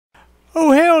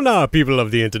Howna, people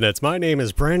of the internets. My name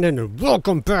is Brandon, and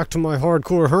welcome back to my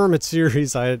Hardcore Hermit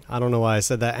series. I don't know why I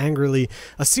said that angrily.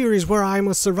 A series where I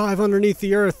must survive underneath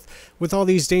the earth with all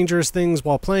these dangerous things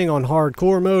while playing on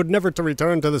hardcore mode, never to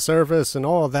return to the surface, and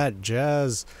all that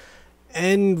jazz.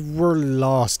 And we're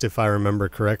lost, if I remember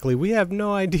correctly. We have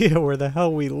no idea where the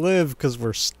hell we live because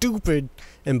we're stupid.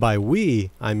 And by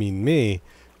we, I mean me.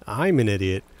 I'm an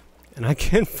idiot, and I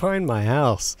can't find my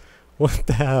house. What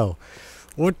the hell?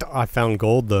 I found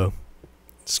gold though.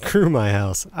 Screw my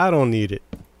house. I don't need it.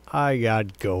 I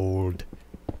got gold.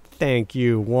 Thank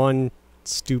you. One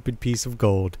stupid piece of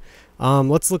gold.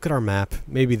 Let's look at our map.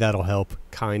 Maybe that'll help.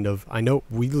 Kind of. I know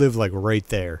we live like right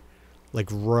there. Like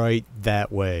right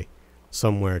that way.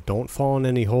 Somewhere. Don't fall in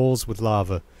any holes with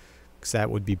lava. Because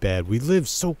that would be bad. We live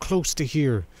so close to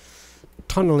here.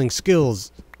 Tunneling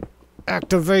skills.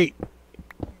 Activate.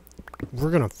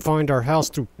 We're gonna find our house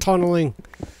through tunneling.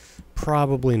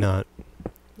 Probably not.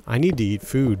 I need to eat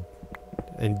food.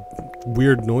 And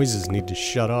weird noises need to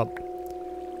shut up.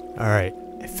 Alright,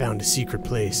 I found a secret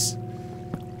place.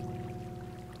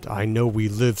 I know we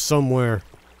live somewhere.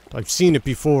 I've seen it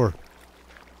before.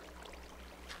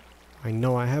 I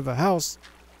know I have a house.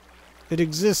 It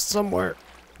exists somewhere.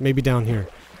 Maybe down here.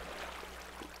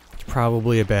 It's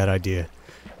probably a bad idea.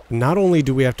 Not only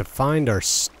do we have to find our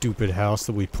stupid house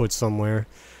that we put somewhere,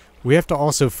 we have to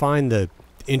also find the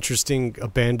interesting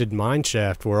abandoned mine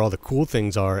shaft where all the cool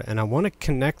things are, and I want to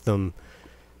connect them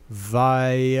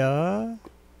via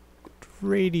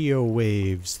radio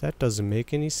waves. That doesn't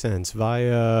make any sense.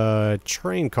 Via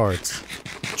train carts.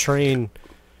 Train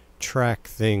track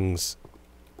things.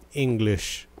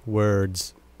 English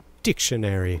words.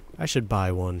 Dictionary. I should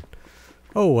buy one.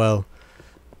 Oh well.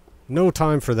 No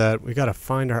time for that. We gotta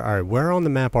find our... Alright, where on the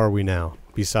map are we now?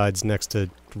 Besides next to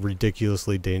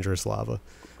ridiculously dangerous lava.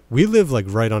 We live like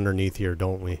right underneath here,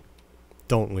 don't we?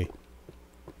 Don't we?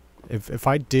 If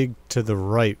I dig to the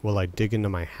right, will I dig into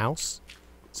my house?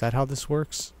 Is that how this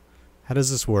works? How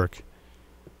does this work?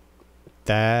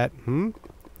 That...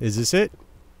 Is this it?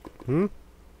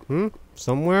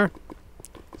 Somewhere?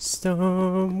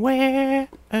 Somewhere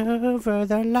over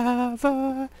the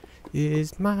lava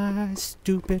is my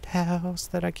stupid house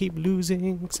that I keep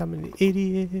losing because I'm an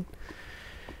idiot.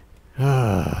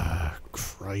 Ah,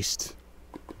 Christ.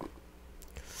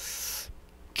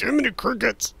 Jiminy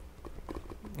crickets!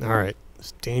 Alright,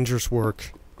 it's dangerous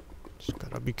work. Just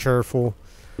gotta be careful.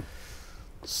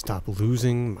 Stop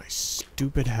losing my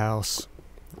stupid house.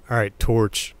 Alright,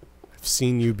 Torch. I've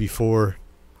seen you before.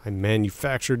 I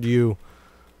manufactured you.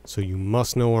 So you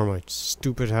must know where my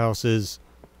stupid house is.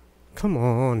 Come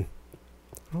on.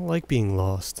 I don't like being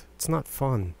lost. It's not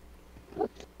fun.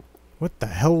 What the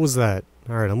hell was that?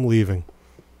 Alright, I'm leaving.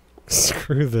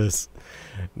 Screw this.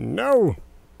 No!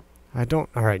 I don't...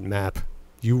 Alright, map.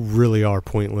 You really are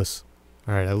pointless.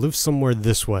 Alright, I live somewhere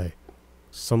this way.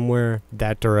 Somewhere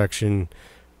that direction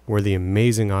where the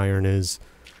amazing iron is.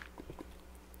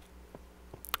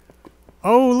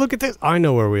 Oh, look at this! I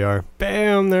know where we are.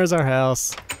 Bam! There's our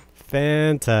house.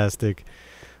 Fantastic.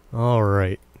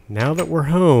 Alright. Now that we're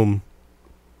home,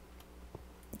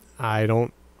 I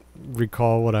don't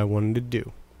recall what I wanted to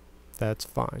do. That's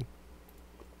fine.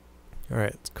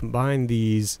 Alright, let's combine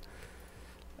these.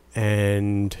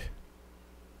 And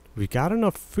we got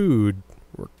enough food.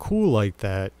 We're cool like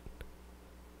that.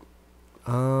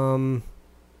 Alright.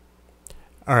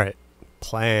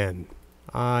 Plan.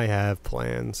 I have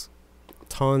plans.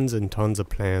 Tons and tons of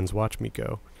plans. Watch me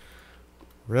go.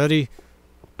 Ready?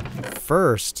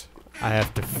 First, I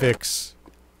have to fix...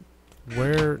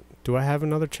 Where... Do I have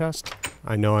another chest?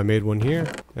 I know I made one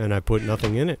here, and I put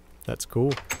nothing in it. That's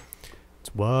cool.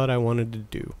 It's what I wanted to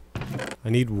do. I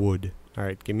need wood.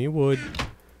 Alright, give me wood.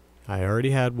 I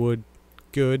already had wood.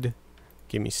 Good.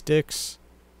 Give me sticks.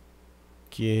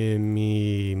 Give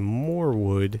me more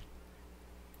wood.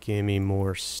 Give me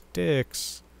more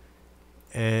sticks.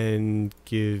 And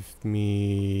give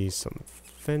me some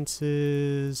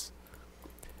fences.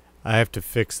 I have to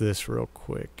fix this real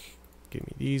quick. Give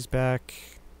me these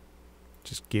back.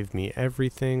 Just give me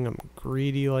everything. I'm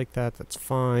greedy like that. That's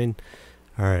fine.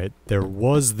 Alright, there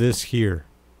was this here.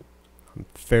 I'm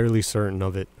fairly certain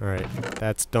of it. Alright,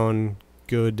 that's done.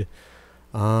 Good.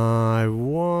 I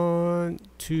want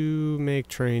to make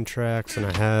train tracks, and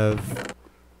I have...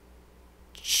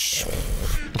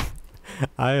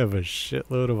 I have a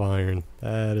shitload of iron.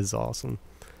 That is awesome.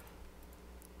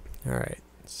 Alright,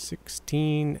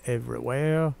 16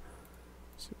 everywhere.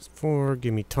 64,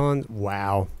 give me tons.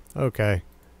 Wow. Okay. I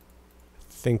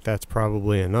think that's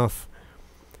probably enough.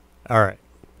 Alright,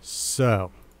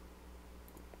 so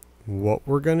what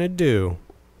we're gonna do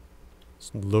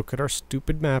Let's look at our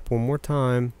stupid map one more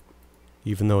time.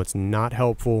 Even though it's not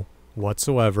helpful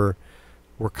whatsoever.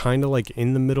 We're kind of like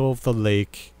in the middle of the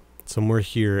lake, somewhere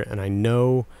here, and I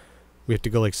know we have to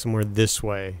go like somewhere this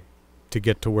way to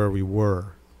get to where we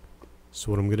were.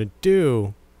 So what I'm gonna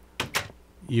do,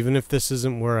 even if this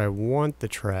isn't where I want the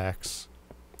tracks,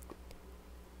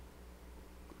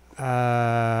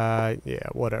 yeah,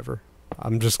 whatever.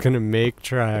 I'm just gonna make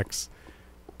tracks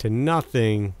to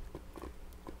nothing.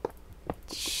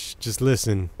 Shh, just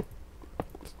listen.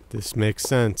 This makes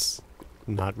sense.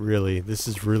 Not really. This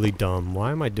is really dumb.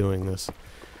 Why am I doing this?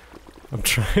 I'm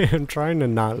trying to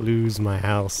not lose my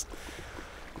house.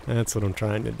 That's what I'm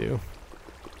trying to do.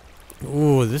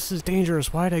 Ooh, this is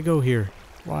dangerous. Why'd I go here?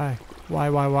 Why? Why?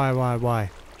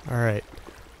 Alright.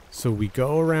 So we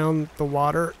go around the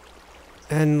water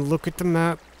and look at the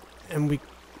map, and we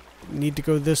need to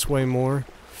go this way more.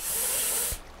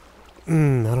 I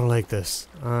don't like this.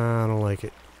 I don't like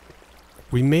it.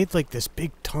 We made like this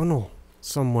big tunnel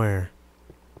somewhere.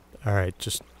 Alright,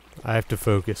 just, I have to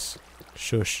focus.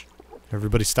 Shush.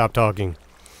 Everybody stop talking.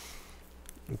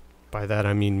 By that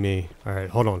I mean me.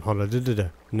 Alright, hold on.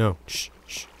 No, shh.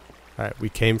 Alright, we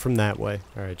came from that way.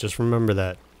 Alright, just remember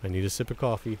that. I need a sip of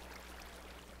coffee.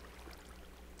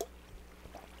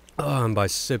 Oh, and by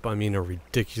sip I mean a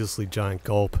ridiculously giant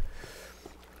gulp.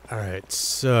 Alright,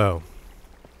 so...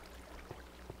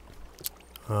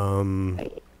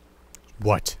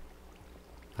 What?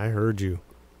 I heard you.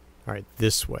 Alright,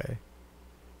 this way.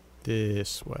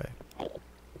 This way.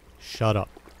 Shut up.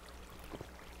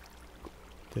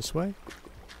 This way?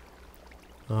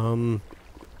 I'm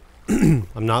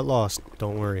not lost.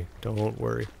 Don't worry. Don't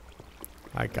worry.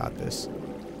 I got this.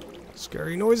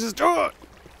 Scary noises. Oh!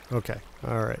 Okay.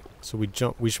 Alright. So we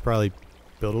jump. We should probably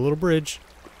build a little bridge.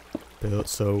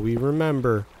 So we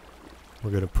remember.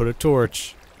 We're going to put a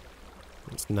torch.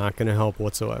 It's not going to help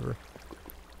whatsoever.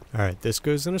 Alright. This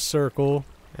goes in a circle.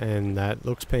 And that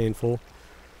looks painful.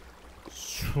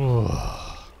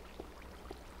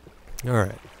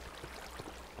 Alright.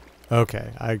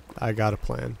 Okay, I got a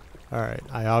plan. Alright,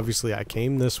 I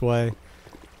came this way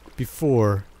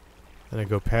before, and I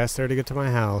go past there to get to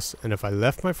my house, and if I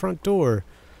left my front door,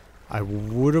 I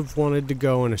would have wanted to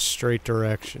go in a straight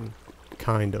direction.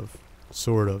 Kind of.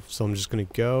 Sort of. So I'm just gonna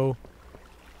go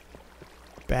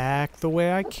back the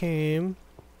way I came.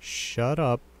 Shut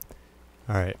up.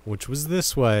 Alright, which was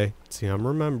this way. See, I'm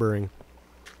remembering.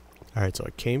 Alright, so I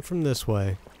came from this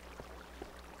way.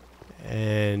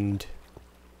 And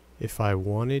if I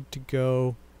wanted to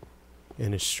go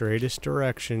in a straightest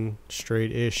direction,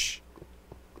 straight-ish,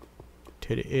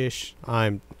 to the ish,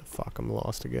 I'm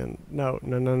lost again. No.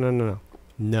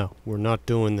 No, we're not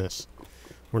doing this.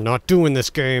 We're not doing this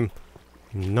game.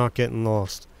 I'm not getting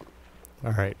lost.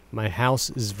 Alright, my house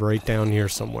is right down here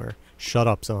somewhere. Shut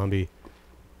up, zombie.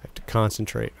 I have to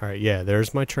concentrate. Alright, yeah,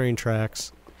 there's my train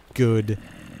tracks. Good.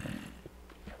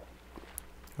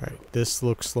 Alright, this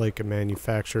looks like a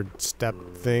manufactured step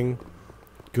thing.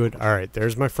 Good. Alright,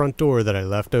 there's my front door that I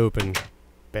left open.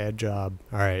 Bad job.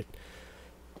 Alright.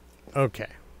 Okay,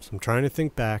 so I'm trying to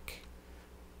think back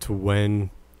to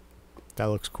when... That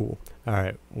looks cool.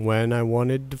 Alright, when I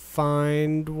wanted to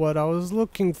find what I was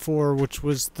looking for, which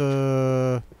was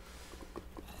the...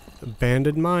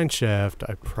 abandoned mine shaft,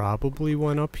 I probably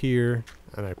went up here,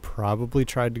 and I probably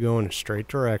tried to go in a straight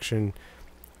direction,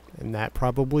 and that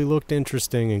probably looked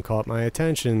interesting and caught my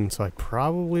attention, so I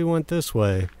probably went this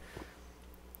way.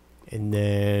 And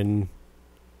then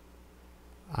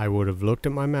I would have looked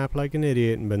at my map like an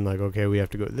idiot and been like, okay, we have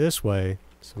to go this way.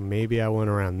 So maybe I went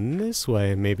around this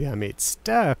way, and maybe I made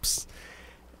steps,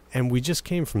 and we just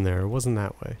came from there. It wasn't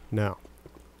that way. No.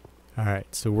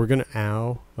 Alright, so we're gonna...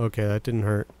 Ow. Okay, that didn't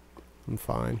hurt. I'm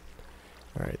fine.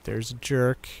 Alright, there's a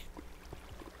jerk.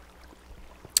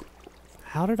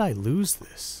 How did I lose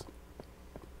this?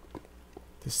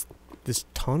 This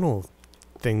tunnel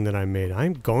thing that I made.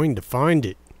 I'm going to find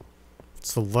it.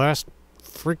 It's the last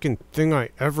freaking thing I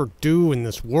ever do in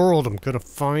this world. I'm gonna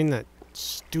find that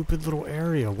stupid little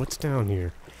area. What's down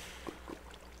here?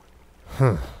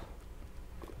 Huh.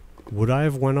 Would I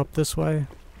have went up this way?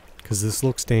 Because this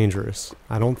looks dangerous.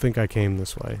 I don't think I came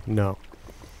this way. No.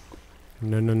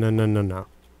 No.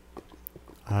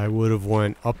 I would have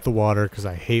went up the water because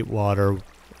I hate water.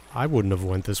 I wouldn't have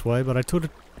went this way, but I put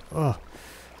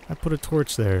a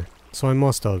torch there. So I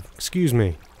must have. Excuse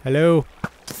me. Hello?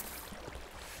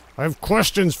 I have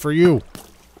questions for you.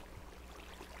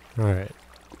 Alright.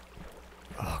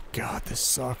 Oh god, this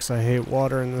sucks. I hate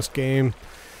water in this game.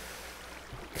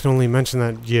 I can only mention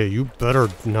that, yeah, you better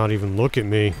not even look at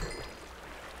me.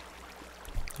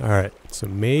 Alright, so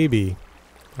maybe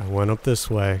I went up this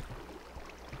way.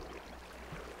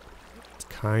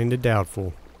 Kinda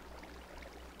doubtful.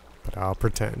 But I'll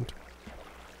pretend.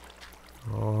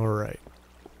 Alright.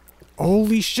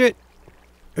 Holy shit!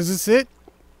 Is this it?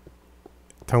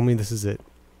 Tell me this is it.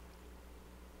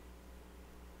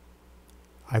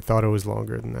 I thought it was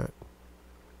longer than that.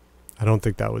 I don't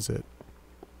think that was it.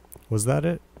 Was that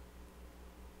it?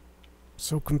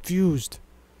 So confused.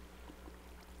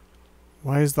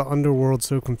 Why is the underworld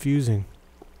so confusing?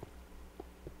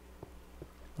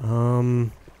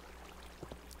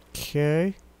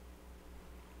 Okay.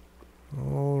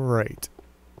 Alright.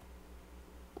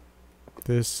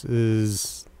 This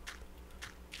is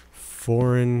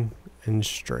foreign and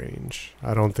strange.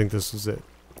 I don't think this is it.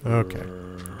 Okay.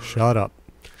 Shut up.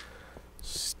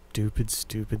 Stupid,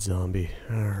 stupid zombie.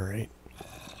 Alright.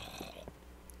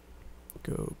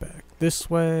 Go back this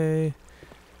way.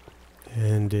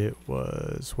 And it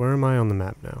was... Where am I on the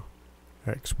map now?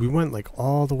 Alright, 'cause we went like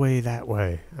all the way that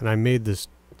way. And I made this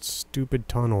stupid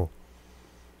tunnel.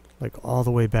 Like all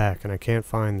the way back. And I can't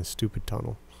find the stupid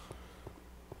tunnel.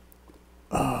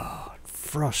 Ah,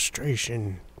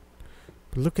 frustration.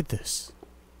 But look at this.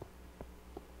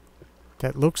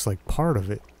 That looks like part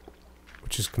of it.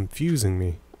 Which is confusing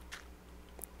me.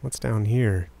 What's down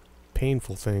here?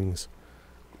 Painful things.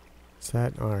 Is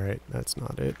that... Alright, that's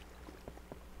not it.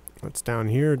 What's down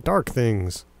here? Dark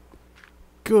things.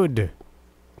 Good.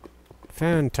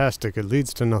 Fantastic. It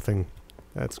leads to nothing.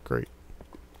 That's great.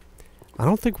 I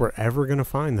don't think we're ever gonna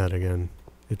find that again.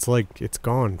 It's like, it's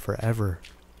gone forever.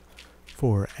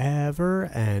 Forever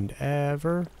and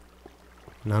ever.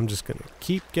 And I'm just gonna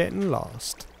keep getting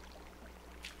lost.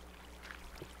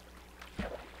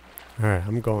 Alright,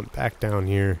 I'm going back down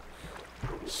here.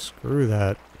 Screw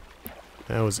that.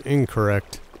 That was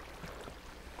incorrect.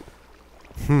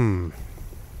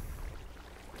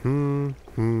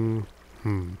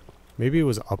 Maybe it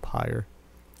was up higher.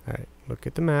 Alright, look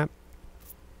at the map.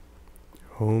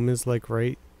 Home is like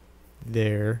right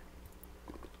there.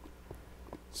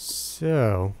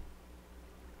 So,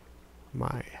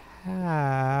 my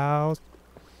house.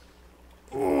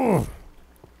 Ugh.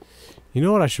 You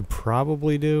know what I should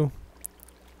probably do?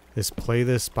 Is play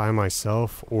this by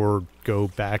myself or go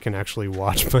back and actually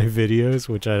watch my videos,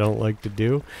 which I don't like to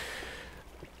do,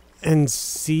 and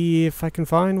see if I can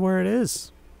find where it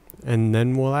is. And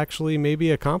then we'll actually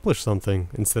maybe accomplish something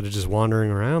instead of just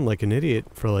wandering around like an idiot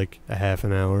for like a half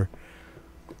an hour.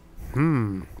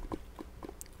 Alright,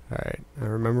 I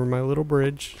remember my little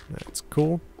bridge. That's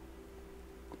cool.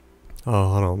 Oh,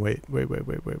 hold on, wait. We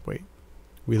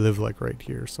live like right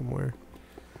here somewhere.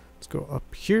 Let's go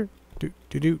up here.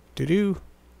 Do.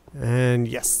 And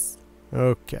yes.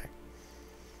 Okay.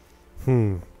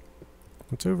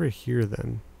 What's over here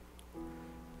then?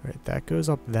 Alright, that goes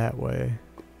up that way.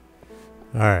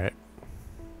 Alright.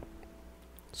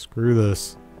 Screw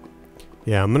this.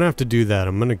 Yeah, I'm gonna have to do that.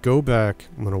 I'm gonna go back.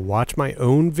 I'm gonna watch my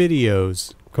own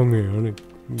videos. Come here, honey.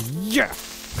 Yeah!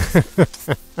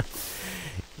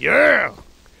 Yeah!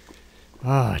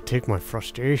 Ah, I take my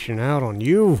frustration out on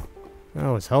you. That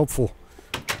was helpful.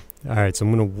 Alright, so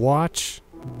I'm gonna watch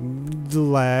the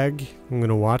lag. I'm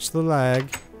gonna watch the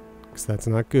lag, because that's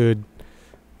not good.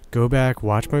 Go back,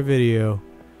 watch my video,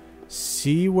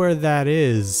 see where that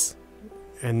is,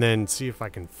 and then see if I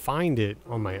can find it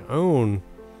on my own.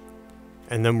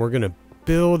 And then we're gonna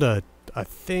build a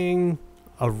thing,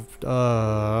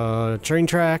 a train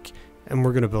track, and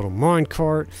we're gonna build a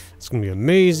minecart. It's gonna be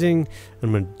amazing.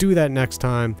 I'm gonna do that next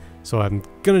time. So I'm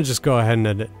gonna just go ahead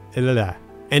and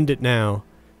end it now.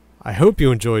 I hope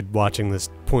you enjoyed watching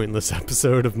this pointless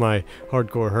episode of my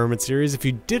Hardcore Hermit series. If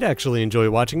you did actually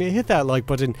enjoy watching it, hit that like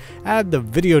button, add the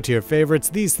video to your favorites.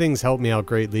 These things help me out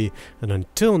greatly. And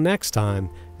until next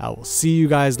time, I will see you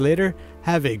guys later.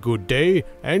 Have a good day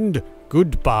and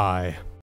goodbye.